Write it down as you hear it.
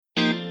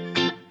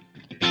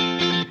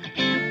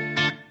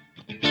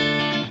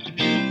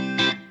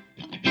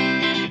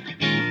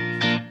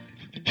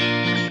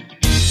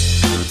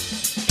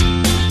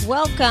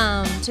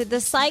Welcome to the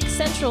Psych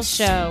Central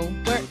Show,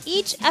 where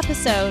each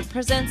episode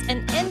presents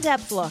an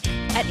in-depth look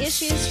at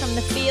issues from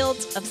the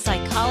fields of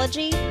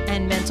psychology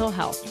and mental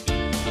health.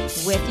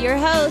 With your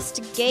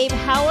host, Gabe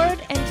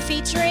Howard, and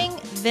featuring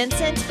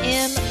Vincent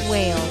M.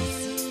 Wales.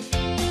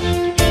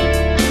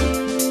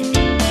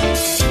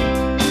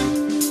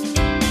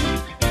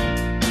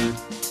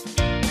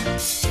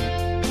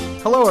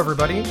 Hello,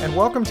 everybody, and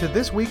welcome to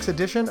this week's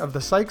edition of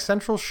the Psych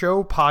Central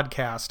Show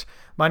podcast.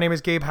 My name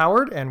is Gabe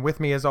Howard, and with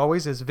me, as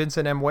always, is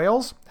Vincent M.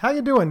 Wales. How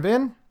you doing,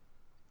 Vin?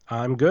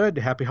 I'm good.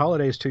 Happy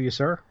holidays to you,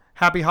 sir.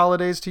 Happy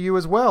holidays to you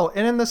as well.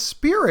 And in the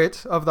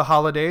spirit of the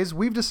holidays,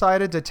 we've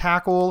decided to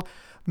tackle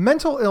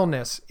mental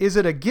illness. Is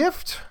it a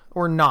gift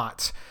or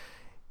not?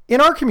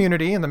 In our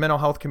community, in the mental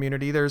health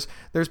community, there's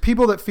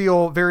people that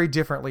feel very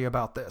differently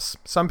about this.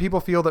 Some people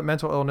feel that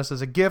mental illness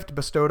is a gift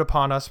bestowed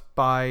upon us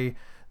by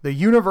the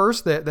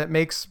universe that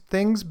makes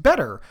things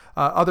better.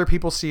 Other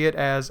people see it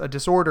as a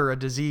disorder, a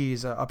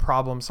disease, a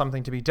problem,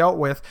 something to be dealt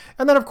with.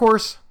 And then, of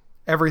course,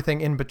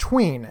 everything in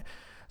between.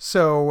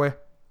 So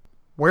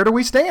where do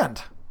we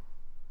stand?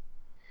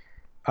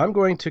 I'm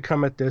going to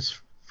come at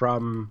this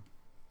from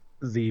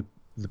the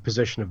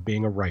position of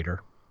being a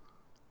writer.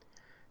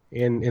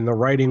 In the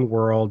writing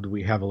world,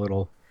 we have a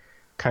little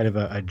kind of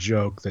a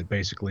joke that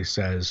basically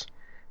says,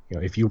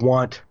 if you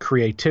want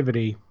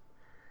creativity,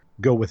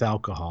 go with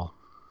alcohol.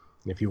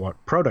 If you want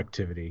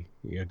productivity,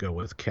 you go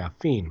with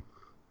caffeine.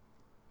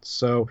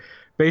 So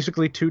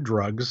basically two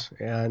drugs,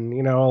 and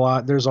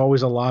there's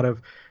always a lot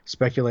of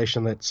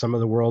speculation that some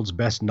of the world's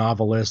best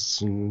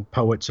novelists and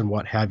poets and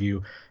what have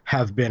you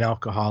have been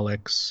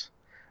alcoholics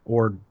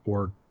or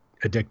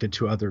addicted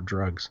to other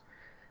drugs.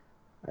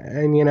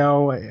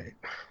 And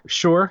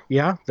sure,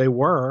 yeah, they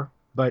were,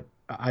 but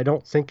I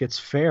don't think it's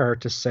fair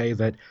to say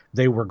that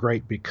they were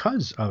great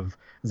because of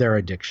their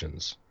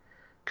addictions.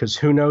 Because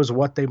who knows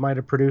what they might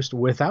have produced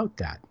without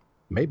that?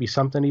 Maybe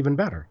something even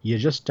better. You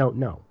just don't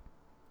know.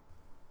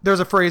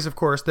 There's a phrase, of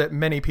course, that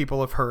many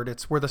people have heard.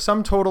 It's we're the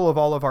sum total of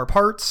all of our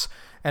parts,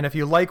 and if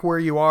you like where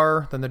you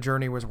are, then the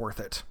journey was worth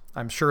it.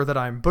 I'm sure that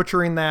I'm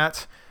butchering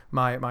that.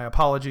 My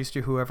apologies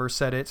to whoever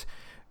said it.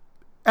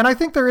 And I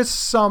think there is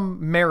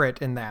some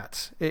merit in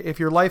that. If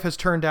your life has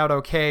turned out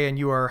okay and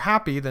you are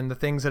happy, then the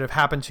things that have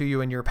happened to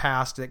you in your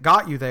past that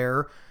got you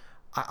there,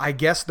 I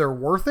guess they're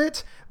worth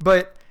it.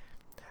 But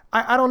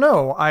I don't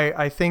know.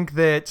 I think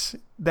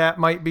that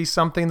might be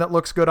something that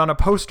looks good on a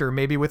poster,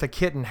 maybe with a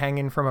kitten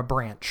hanging from a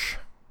branch.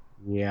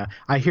 Yeah,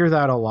 I hear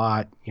that a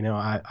lot.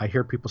 I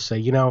hear people say,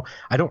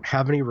 I don't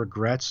have any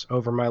regrets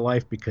over my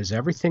life because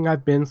everything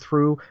I've been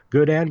through,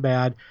 good and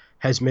bad,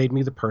 has made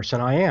me the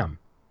person I am.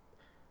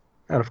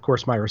 And of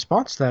course, my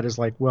response to that is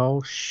like,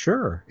 well,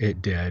 sure,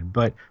 it did.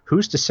 But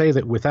who's to say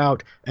that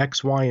without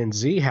X, Y, and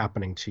Z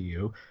happening to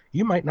you,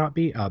 you might not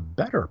be a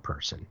better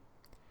person?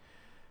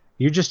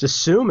 You're just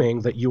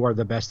assuming that you are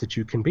the best that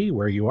you can be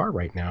where you are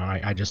right now.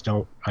 I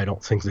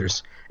don't think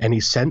there's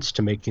any sense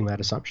to making that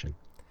assumption.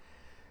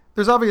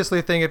 There's obviously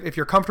a thing, if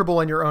you're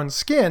comfortable in your own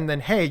skin, then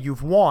hey,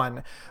 you've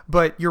won.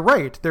 But you're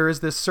right. There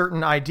is this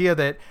certain idea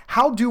that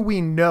how do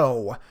we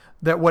know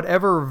that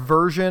whatever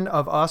version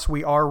of us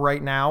we are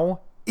right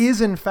now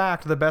is in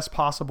fact the best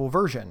possible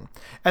version?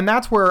 And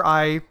that's where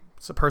as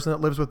a person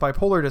that lives with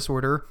bipolar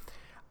disorder,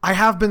 I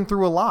have been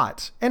through a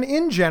lot. And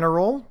in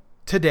general,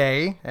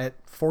 today, at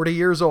 40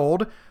 years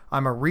old,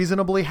 I'm a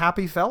reasonably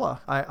happy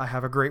fella. I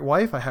have a great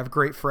wife. I have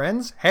great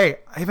friends. Hey,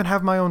 I even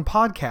have my own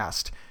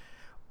podcast.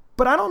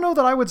 But I don't know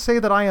that I would say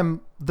that I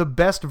am the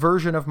best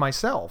version of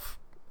myself.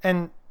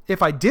 And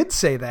if I did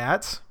say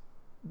that,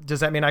 does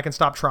that mean I can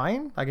stop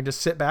trying? I can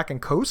just sit back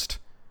and coast?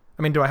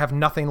 I mean, do I have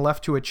nothing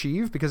left to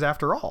achieve? Because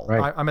after all,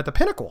 right. I'm at the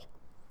pinnacle.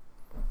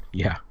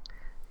 Yeah.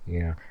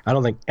 I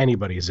don't think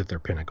anybody is at their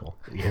pinnacle.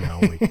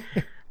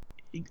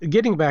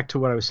 Getting back to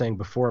what I was saying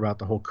before about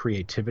the whole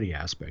creativity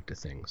aspect of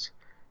things,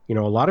 a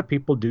lot of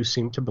people do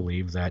seem to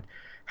believe that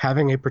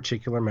having a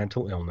particular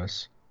mental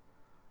illness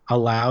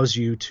allows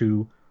you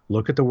to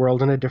look at the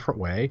world in a different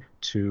way,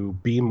 to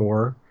be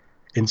more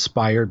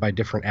inspired by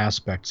different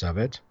aspects of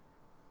it,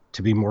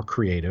 to be more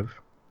creative,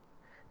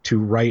 to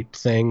write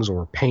things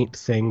or paint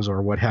things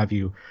or what have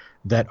you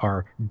that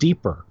are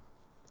deeper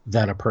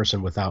than a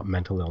person without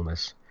mental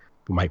illness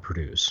might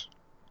produce.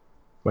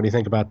 What do you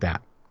think about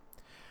that?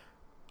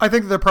 I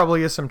think there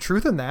probably is some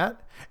truth in that.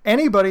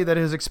 Anybody that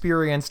has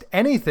experienced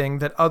anything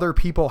that other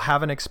people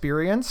haven't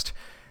experienced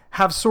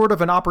have sort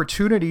of an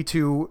opportunity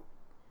to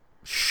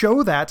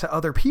show that to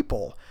other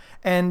people.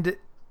 And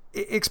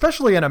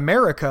especially in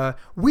America,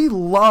 we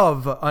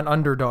love an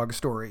underdog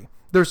story.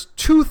 There's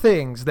two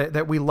things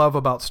that we love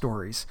about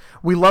stories.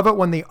 We love it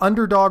when the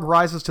underdog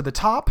rises to the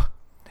top,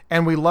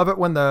 and we love it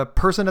when the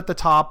person at the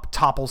top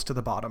topples to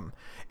the bottom.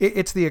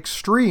 It's the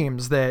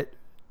extremes that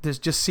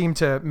just seem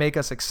to make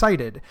us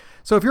excited.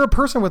 So if you're a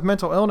person with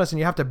mental illness and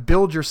you have to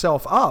build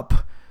yourself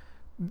up,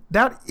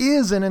 that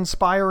is an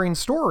inspiring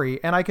story.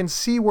 And I can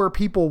see where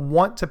people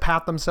want to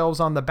pat themselves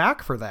on the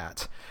back for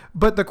that.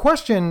 But the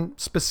question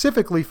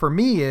specifically for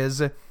me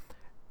is,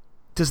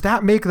 does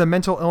that make the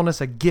mental illness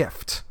a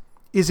gift?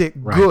 Is it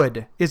Right.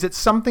 good? Is it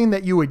something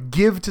that you would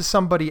give to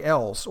somebody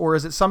else? Or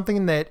is it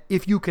something that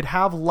if you could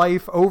have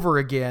life over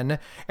again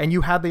and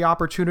you had the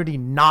opportunity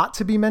not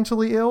to be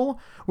mentally ill,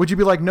 would you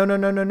be like, no, no,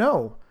 no, no,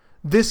 no.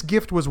 This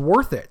gift was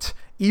worth it.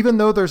 Even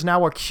though there's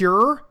now a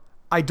cure,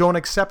 I don't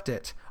accept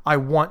it. I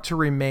want to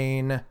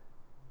remain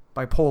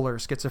bipolar,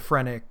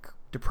 schizophrenic,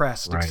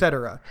 depressed, Right.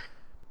 etc.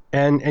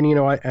 And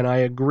I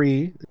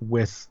agree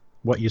with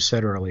what you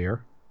said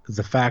earlier.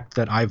 The fact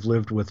that I've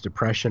lived with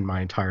depression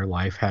my entire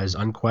life has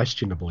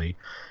unquestionably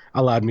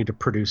allowed me to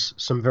produce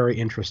some very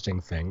interesting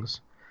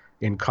things.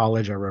 In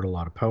college, I wrote a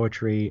lot of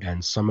poetry,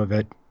 and some of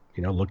it,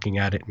 looking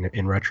at it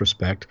in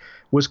retrospect,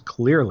 was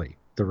clearly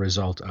the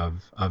result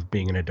of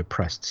being in a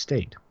depressed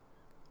state.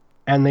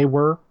 And they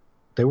were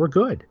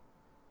good.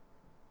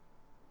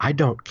 I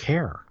don't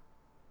care.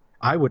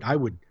 I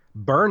would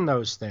burn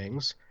those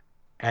things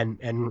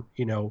and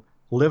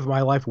live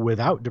my life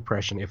without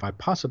depression if I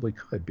possibly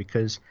could,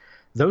 because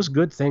those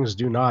good things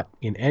do not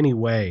in any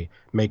way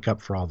make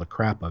up for all the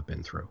crap I've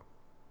been through.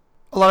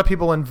 A lot of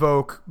people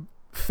invoke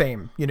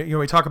fame.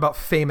 We talk about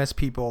famous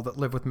people that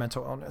live with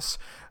mental illness.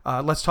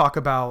 Let's talk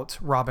about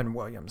Robin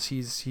Williams.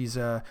 He's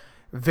a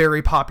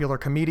very popular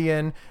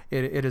comedian.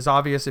 It is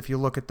obvious if you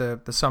look at the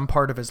some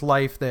part of his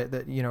life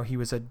that he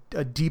was a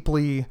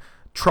deeply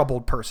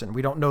troubled person.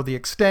 We don't know the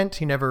extent.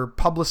 He never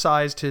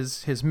publicized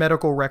his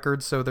medical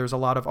records, so there's a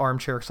lot of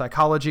armchair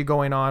psychology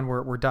going on.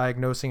 We're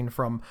diagnosing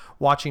from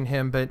watching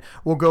him, but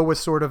we'll go with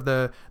sort of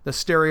the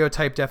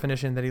stereotype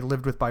definition that he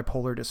lived with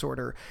bipolar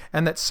disorder,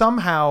 and that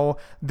somehow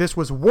this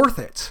was worth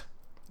it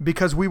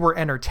because we were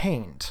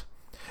entertained.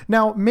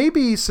 Now,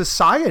 maybe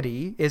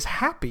society is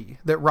happy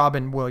that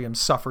Robin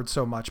Williams suffered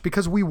so much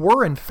because we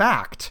were, in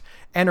fact,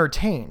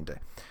 entertained.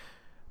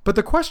 But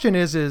the question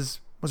is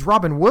was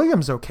Robin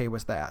Williams okay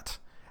with that?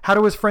 How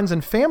do his friends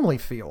and family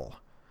feel?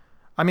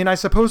 I mean, I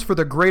suppose for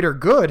the greater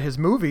good, his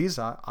movies,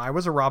 I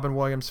was a Robin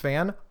Williams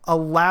fan.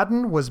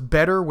 Aladdin was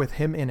better with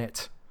him in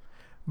it.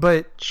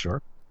 But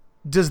Sure.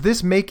 does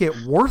this make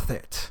it worth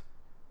it?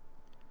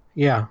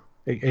 Yeah,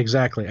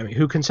 exactly. I mean,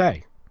 who can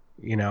say?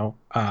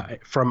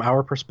 From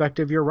our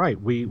perspective, you're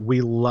right.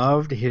 We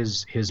loved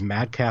his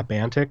madcap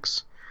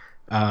antics.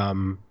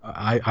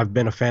 I've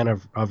been a fan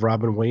of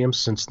Robin Williams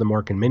since the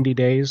Mork and Mindy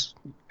days,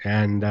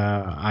 and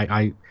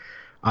I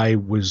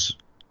was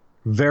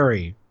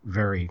very,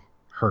 very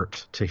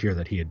hurt to hear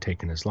that he had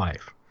taken his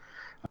life.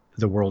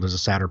 The world is a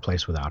sadder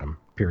place without him,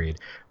 period.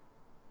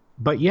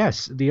 But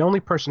yes, the only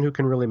person who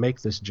can really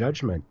make this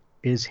judgment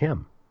is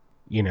him,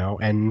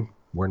 and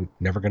we're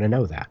never going to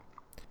know that.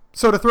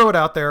 So to throw it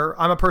out there,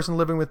 I'm a person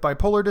living with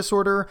bipolar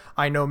disorder.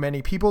 I know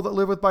many people that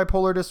live with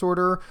bipolar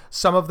disorder.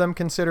 Some of them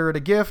consider it a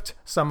gift.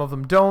 Some of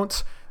them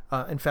don't.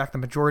 In fact, the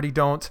majority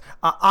don't.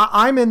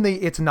 I'm in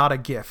the it's not a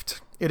gift.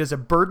 It is a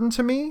burden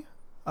to me.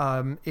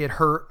 It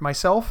hurt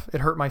myself.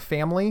 It hurt my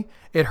family.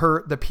 It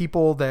hurt the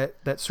people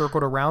that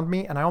circled around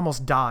me, and I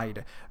almost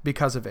died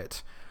because of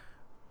it.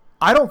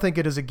 I don't think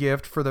it is a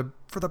gift for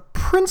the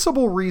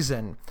principal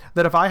reason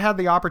that if I had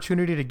the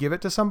opportunity to give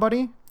it to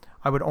somebody,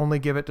 I would only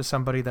give it to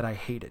somebody that I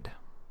hated.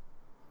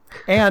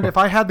 And if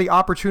I had the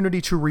opportunity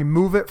to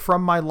remove it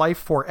from my life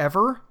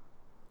forever,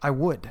 I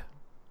would.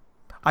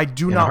 I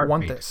do not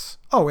want this.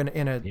 Oh,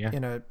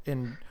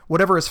 in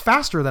whatever is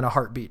faster than a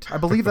heartbeat. I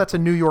believe that's a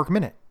New York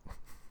minute.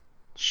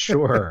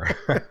 Sure.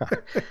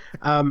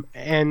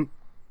 And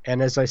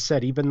as I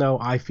said, even though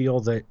I feel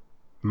that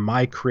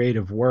my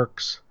creative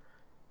works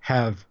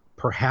have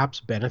perhaps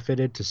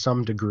benefited to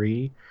some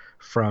degree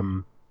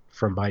from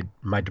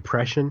my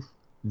depression,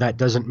 that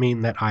doesn't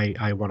mean that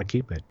I want to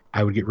keep it.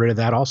 I would get rid of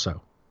that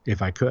also,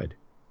 if I could.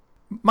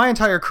 My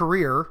entire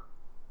career,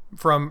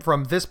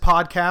 from this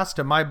podcast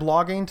to my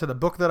blogging to the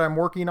book that I'm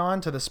working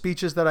on to the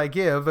speeches that I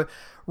give,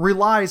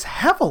 relies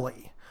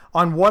heavily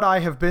on what I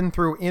have been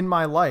through in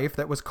my life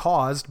that was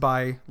caused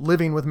by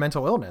living with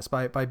mental illness,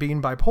 by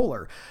being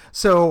bipolar.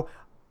 So,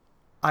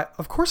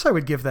 of course I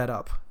would give that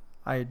up.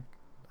 I'd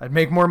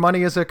make more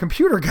money as a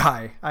computer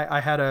guy.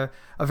 I had a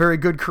very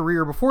good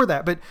career before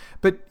that,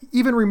 but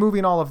even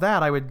removing all of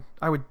that, I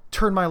would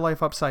turn my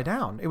life upside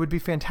down. It would be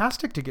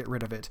fantastic to get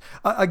rid of it.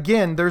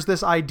 Again, there's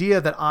this idea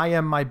that I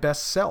am my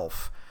best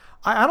self.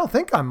 I don't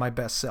think I'm my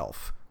best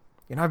self.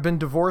 I've been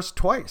divorced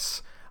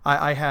twice.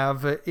 I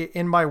have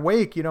in my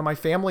wake, my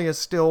family is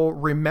still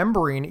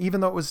remembering, even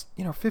though it was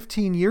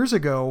 15 years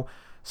ago,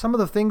 some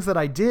of the things that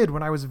I did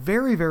when I was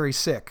very, very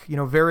sick,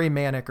 very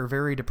manic or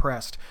very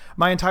depressed.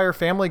 My entire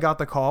family got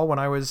the call when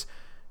I was,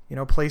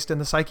 placed in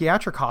the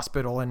psychiatric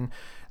hospital, and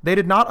they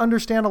did not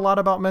understand a lot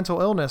about mental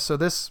illness. So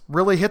this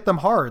really hit them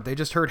hard. They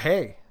just heard,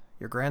 hey,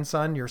 your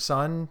grandson, your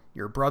son,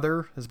 your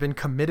brother has been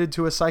committed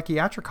to a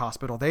psychiatric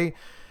hospital. They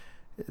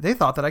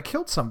thought that I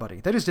killed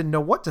somebody. They just didn't know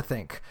what to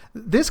think.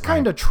 This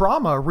kind of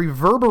trauma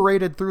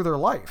reverberated through their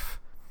life.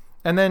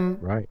 And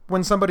then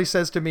when somebody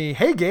says to me,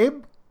 hey,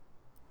 Gabe,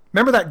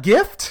 remember that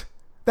gift?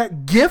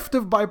 That gift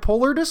of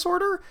bipolar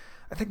disorder?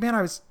 I think, man,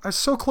 I was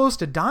so close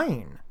to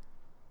dying.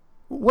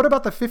 What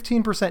about the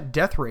 15%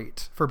 death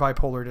rate for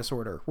bipolar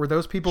disorder? Were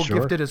those people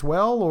gifted as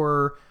well,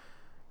 or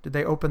did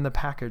they open the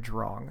package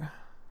wrong?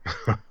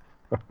 I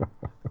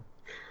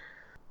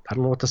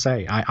don't know what to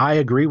say. I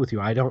agree with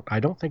you. I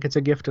don't think it's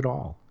a gift at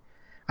all.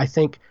 I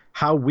think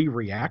how we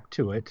react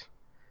to it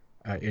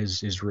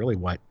is really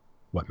what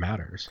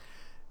matters.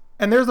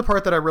 And there's the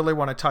part that I really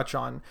want to touch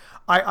on.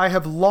 I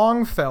have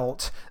long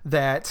felt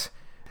that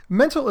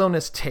mental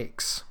illness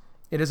takes.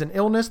 It is an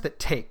illness that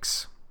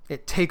takes.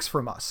 It takes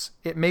from us.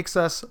 It makes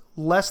us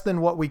less than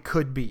what we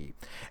could be.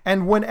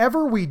 And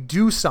whenever we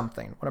do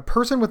something, when a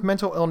person with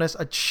mental illness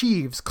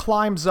achieves,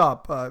 climbs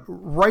up,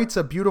 writes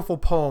a beautiful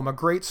poem, a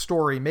great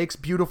story, makes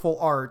beautiful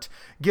art,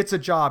 gets a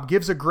job,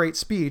 gives a great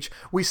speech,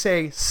 we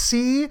say,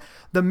 see,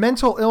 the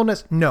mental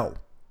illness, no,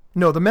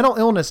 the mental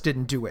illness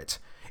didn't do it.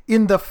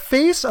 In the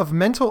face of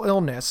mental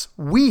illness,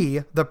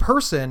 we, the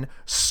person,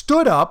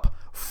 stood up,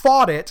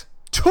 fought it,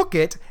 took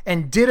it,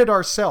 and did it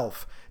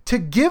ourselves. To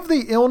give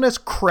the illness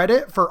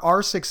credit for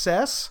our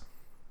success,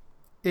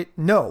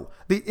 no.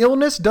 The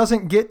illness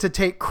doesn't get to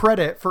take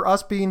credit for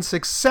us being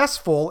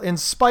successful in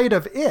spite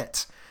of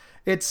it.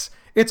 It's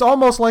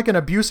almost like an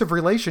abusive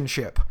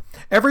relationship.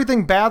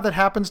 Everything bad that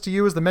happens to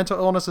you is the mental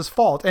illness's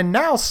fault. And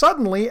now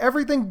suddenly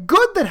everything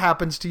good that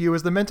happens to you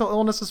is the mental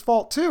illness's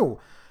fault too.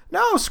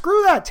 No,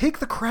 screw that. Take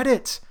the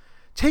credit.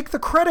 Take the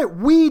credit.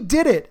 We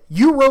did it.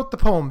 You wrote the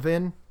poem,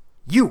 Vin.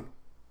 You.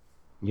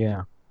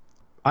 Yeah.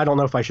 I don't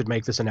know if I should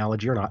make this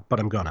analogy or not, but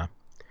I'm gonna.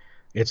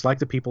 It's like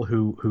the people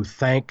who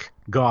thank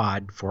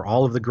God for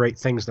all of the great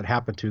things that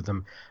happen to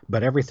them,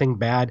 but everything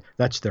bad,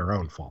 that's their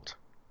own fault.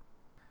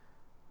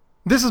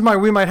 This is my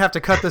we might have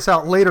to cut this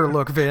out later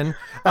look, Vin.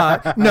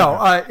 I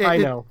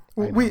know.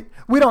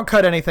 We don't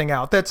cut anything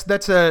out. That's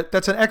an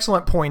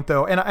excellent point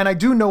though, and I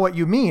do know what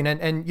you mean,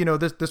 and you know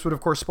this would of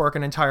course spark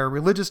an entire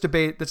religious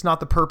debate. That's not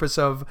the purpose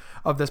of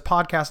this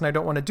podcast, and I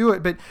don't want to do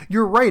it. But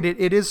you're right.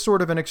 It is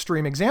sort of an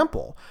extreme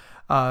example.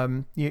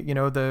 You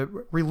know,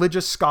 the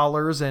religious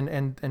scholars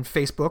and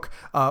Facebook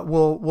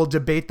will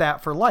debate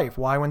that for life.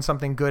 Why, when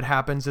something good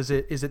happens, is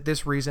it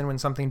this reason? When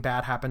something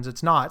bad happens,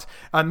 it's not.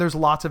 And there's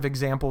lots of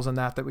examples in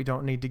that we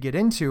don't need to get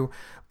into.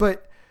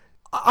 But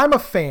I'm a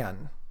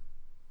fan.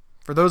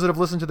 For those that have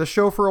listened to the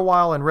show for a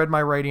while and read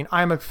my writing,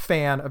 I'm a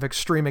fan of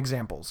extreme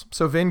examples.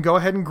 So Vin, go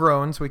ahead and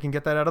groan so we can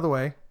get that out of the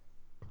way.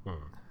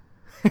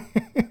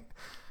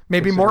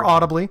 Maybe more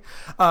audibly.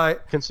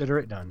 Consider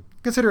it done.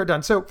 Consider it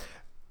done. So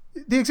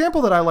the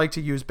example that I like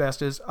to use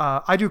best is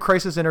I do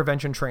crisis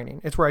intervention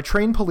training. It's where I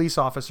train police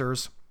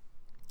officers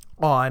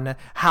on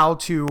how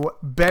to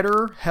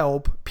better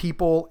help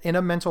people in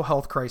a mental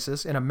health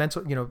crisis, in a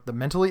mental, the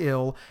mentally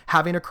ill,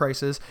 having a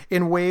crisis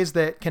in ways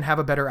that can have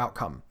a better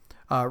outcome.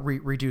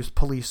 Reduce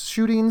police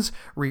shootings,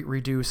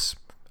 reduce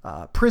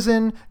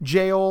prison,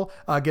 jail,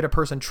 get a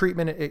person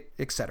treatment,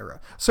 etc.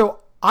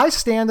 So I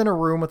stand in a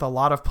room with a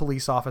lot of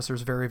police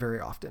officers very, very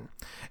often.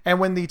 And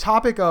when the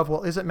topic of,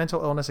 well, is it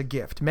mental illness a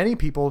gift? Many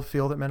people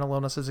feel that mental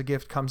illness is a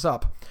gift comes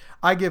up.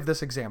 I give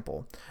this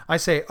example. I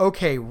say,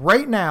 okay,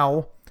 right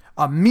now,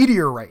 a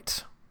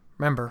meteorite,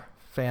 remember,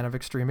 fan of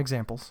extreme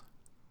examples,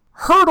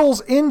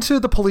 hurtles into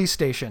the police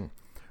station,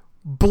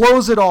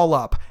 blows it all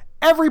up.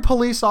 Every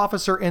police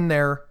officer in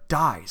there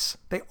dies.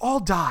 They all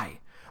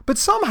die. But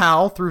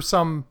somehow, through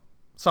some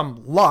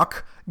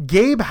luck,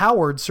 Gabe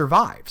Howard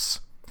survives.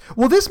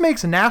 Well, this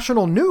makes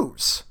national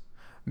news.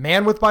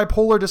 Man with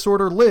bipolar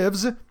disorder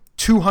lives,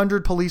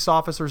 200 police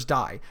officers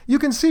die. You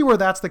can see where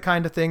that's the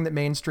kind of thing that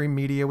mainstream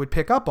media would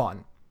pick up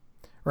on,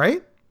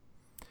 right?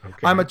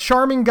 Okay. I'm a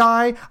charming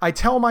guy. I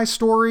tell my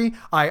story.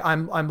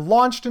 I'm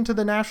launched into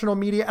the national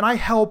media, and I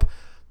help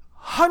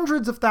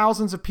hundreds of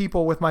thousands of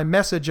people with my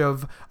message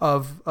of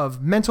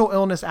mental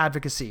illness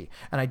advocacy.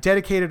 And I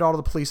dedicate it all to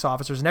the police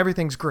officers, and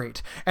everything's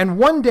great. And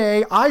one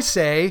day I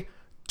say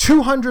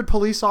 200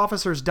 police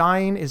officers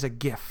dying is a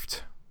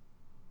gift.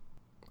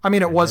 I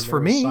mean, it was for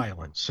me.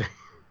 Silence.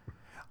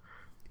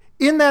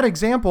 In that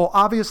example,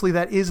 obviously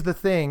that is the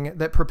thing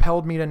that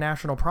propelled me to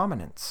national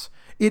prominence.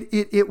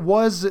 It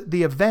was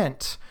the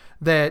event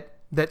that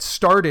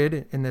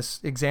started, in this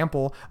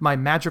example, my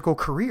magical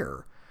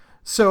career.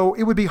 So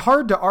it would be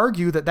hard to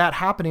argue that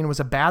happening was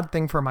a bad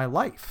thing for my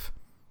life.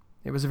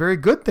 It was a very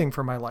good thing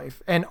for my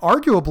life. And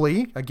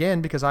arguably,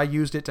 again, because I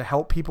used it to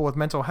help people with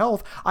mental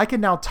health, I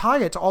can now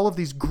tie it to all of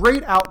these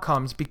great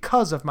outcomes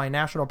because of my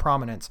national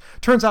prominence.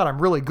 Turns out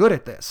I'm really good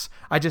at this.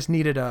 I just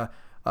needed a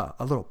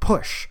little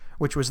push,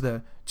 which was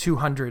the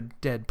 200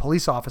 dead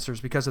police officers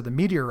because of the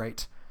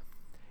meteorite.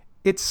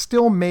 It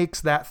still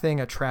makes that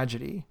thing a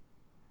tragedy.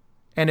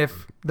 And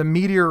if the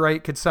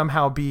meteorite could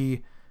somehow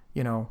be,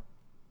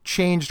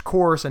 changed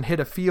course and hit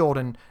a field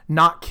and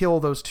not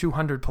kill those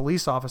 200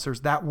 police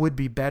officers, that would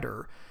be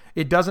better.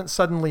 It doesn't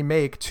suddenly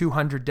make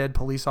 200 dead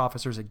police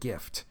officers a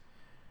gift.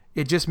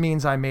 It just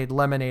means I made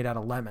lemonade out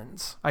of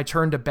lemons. I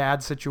turned a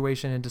bad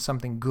situation into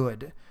something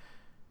good.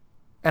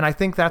 And I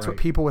think that's right. What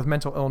people with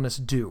mental illness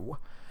do.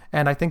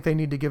 And I think they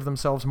need to give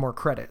themselves more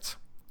credit,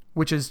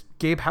 which is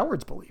Gabe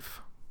Howard's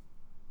belief.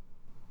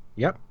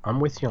 Yep, I'm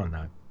with you on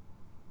that.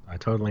 I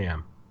totally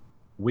am.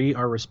 We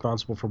are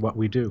responsible for what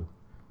we do.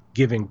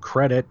 Giving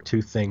credit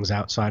to things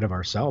outside of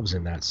ourselves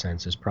in that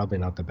sense is probably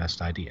not the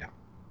best idea.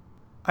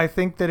 I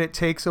think that it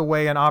takes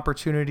away an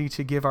opportunity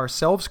to give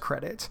ourselves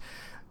credit,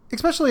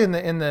 especially in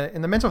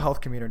the mental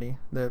health community.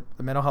 The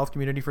mental health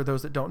community, for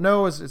those that don't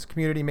know, is a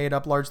community made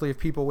up largely of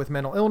people with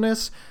mental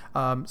illness,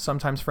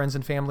 sometimes friends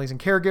and families and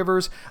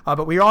caregivers,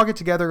 but we all get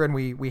together and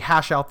we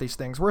hash out these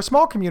things. We're a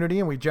small community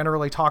and we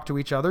generally talk to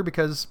each other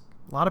because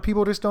a lot of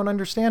people just don't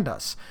understand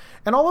us.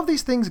 And all of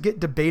these things get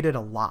debated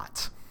a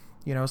lot.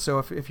 So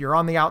if you're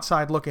on the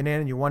outside looking in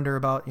and you wonder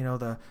about,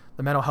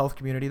 the mental health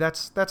community,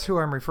 that's who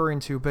I'm referring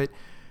to. But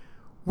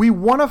we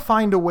want to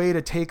find a way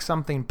to take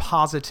something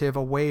positive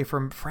away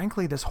from,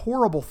 frankly, this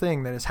horrible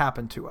thing that has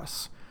happened to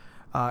us.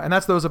 And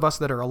that's those of us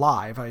that are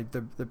alive.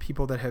 The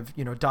people that have,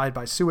 died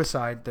by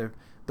suicide,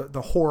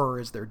 the horror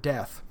is their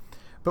death.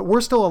 But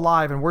we're still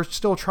alive and we're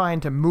still trying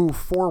to move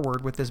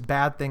forward with this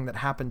bad thing that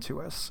happened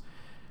to us.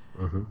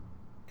 Mm-hmm.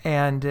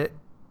 And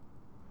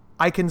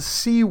I can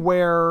see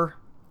where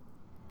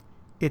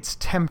it's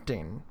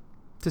tempting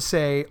to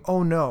say,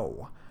 oh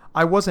no,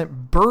 I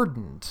wasn't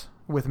burdened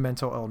with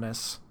mental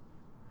illness.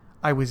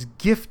 I was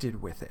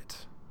gifted with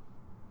it.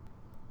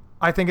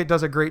 I think it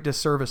does a great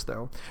disservice,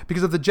 though,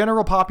 because if the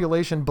general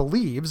population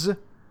believes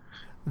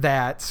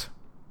that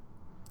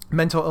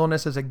mental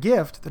illness is a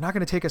gift, they're not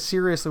going to take us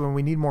seriously when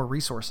we need more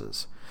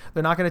resources.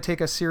 They're not going to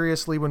take us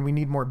seriously when we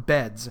need more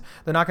beds.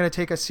 They're not going to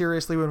take us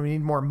seriously when we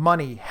need more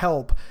money,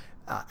 help,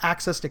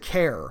 access to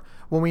care,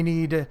 when we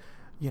need,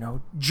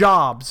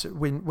 jobs,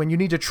 when you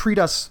need to treat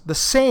us the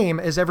same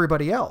as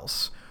everybody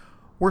else.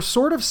 We're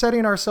sort of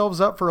setting ourselves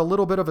up for a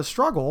little bit of a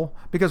struggle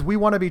because we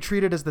want to be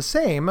treated as the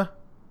same.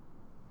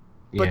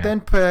 But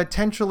then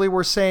potentially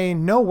we're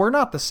saying, no, we're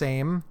not the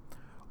same.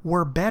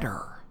 We're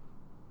better.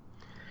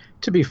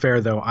 To be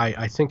fair, though,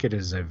 I think it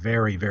is a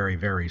very, very,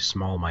 very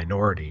small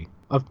minority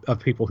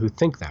of people who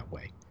think that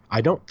way.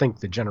 I don't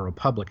think the general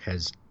public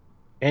has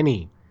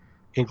any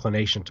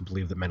inclination to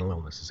believe that mental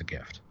illness is a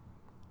gift.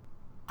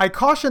 I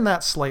caution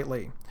that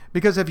slightly.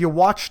 Because if you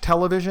watch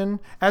television,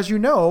 as you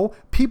know,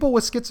 people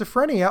with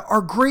schizophrenia are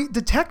great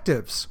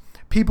detectives.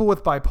 People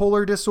with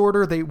bipolar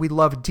disorder, we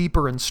love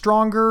Deeper and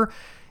Stronger.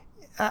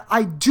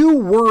 I do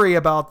worry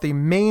about the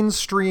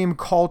mainstream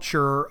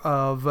culture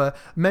of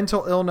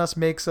mental illness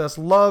makes us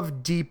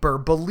love deeper,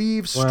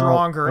 believe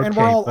stronger, and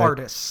we're all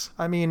artists.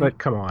 But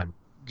come on.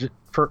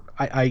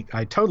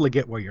 I totally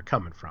get where you're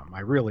coming from.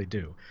 I really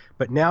do.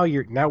 But now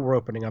we're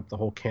opening up the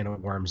whole can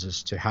of worms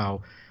as to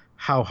how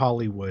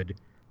Hollywood,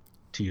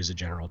 to use a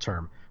general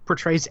term,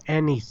 portrays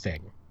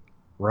anything,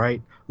 right?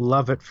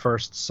 Love at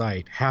first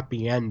sight,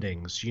 happy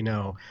endings,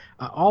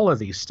 all of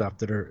these stuff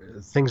that are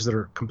things that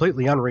are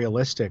completely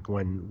unrealistic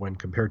when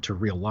compared to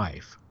real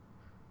life.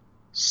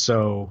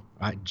 So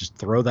I just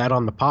throw that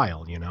on the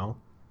pile,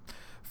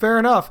 Fair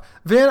enough.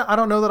 Vin, I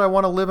don't know that I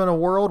want to live in a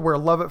world where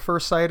love at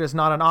first sight is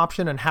not an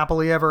option and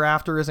happily ever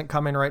after isn't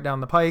coming right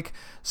down the pike.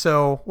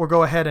 So we'll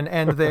go ahead and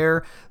end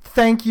there.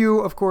 Thank you,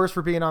 of course,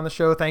 for being on the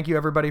show. Thank you,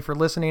 everybody, for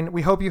listening.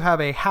 We hope you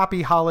have a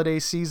happy holiday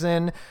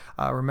season.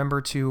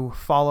 Remember to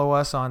follow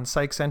us on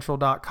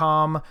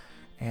psychcentral.com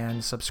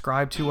and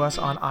subscribe to us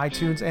on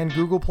iTunes and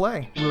Google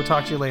Play. We will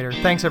talk to you later.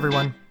 Thanks,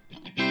 everyone.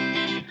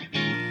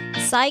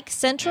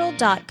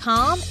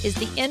 PsychCentral.com is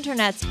the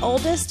internet's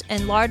oldest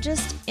and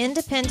largest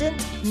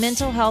independent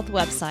mental health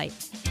website.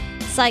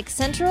 Psych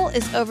Central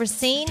is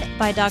overseen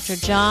by Dr.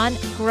 John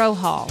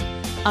Grohol,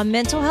 a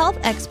mental health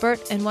expert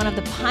and one of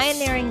the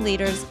pioneering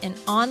leaders in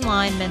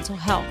online mental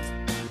health.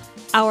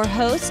 Our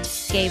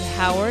host, Gabe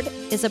Howard,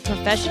 is a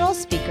professional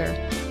speaker,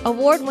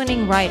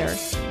 award-winning writer,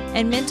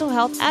 and mental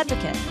health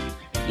advocate.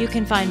 You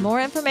can find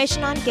more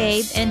information on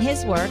Gabe and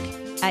his work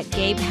at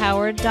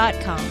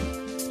GabeHoward.com.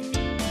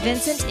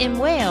 Vincent M.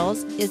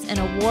 Wales is an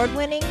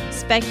award-winning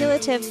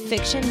speculative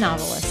fiction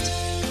novelist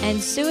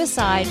and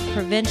suicide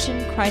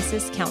prevention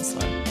crisis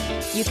counselor.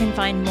 You can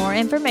find more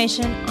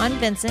information on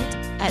Vincent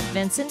at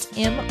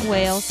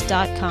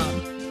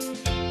vincentmwales.com.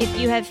 If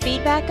you have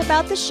feedback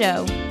about the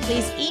show,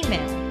 please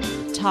email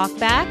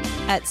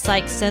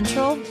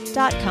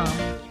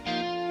talkback@psychcentral.com.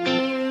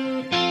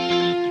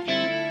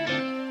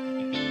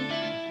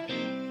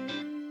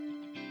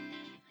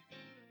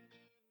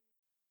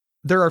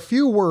 There are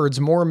few words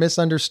more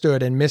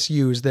misunderstood and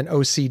misused than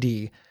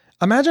OCD.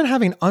 Imagine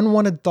having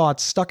unwanted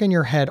thoughts stuck in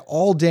your head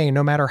all day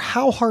no matter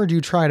how hard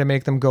you try to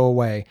make them go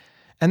away,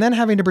 and then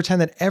having to pretend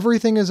that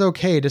everything is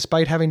okay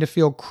despite having to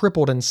feel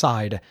crippled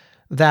inside.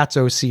 That's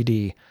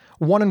OCD.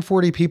 1 in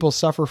 40 people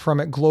suffer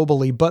from it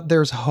globally, but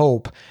there's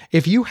hope.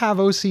 If you have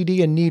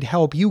OCD and need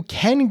help, you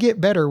can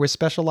get better with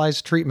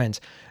specialized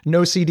treatment.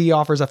 NoCD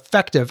offers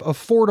effective,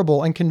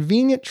 affordable, and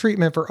convenient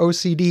treatment for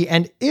OCD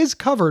and is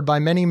covered by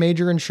many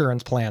major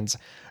insurance plans.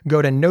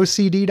 Go to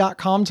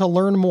nocd.com to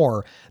learn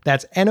more.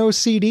 That's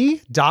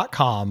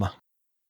nocd.com.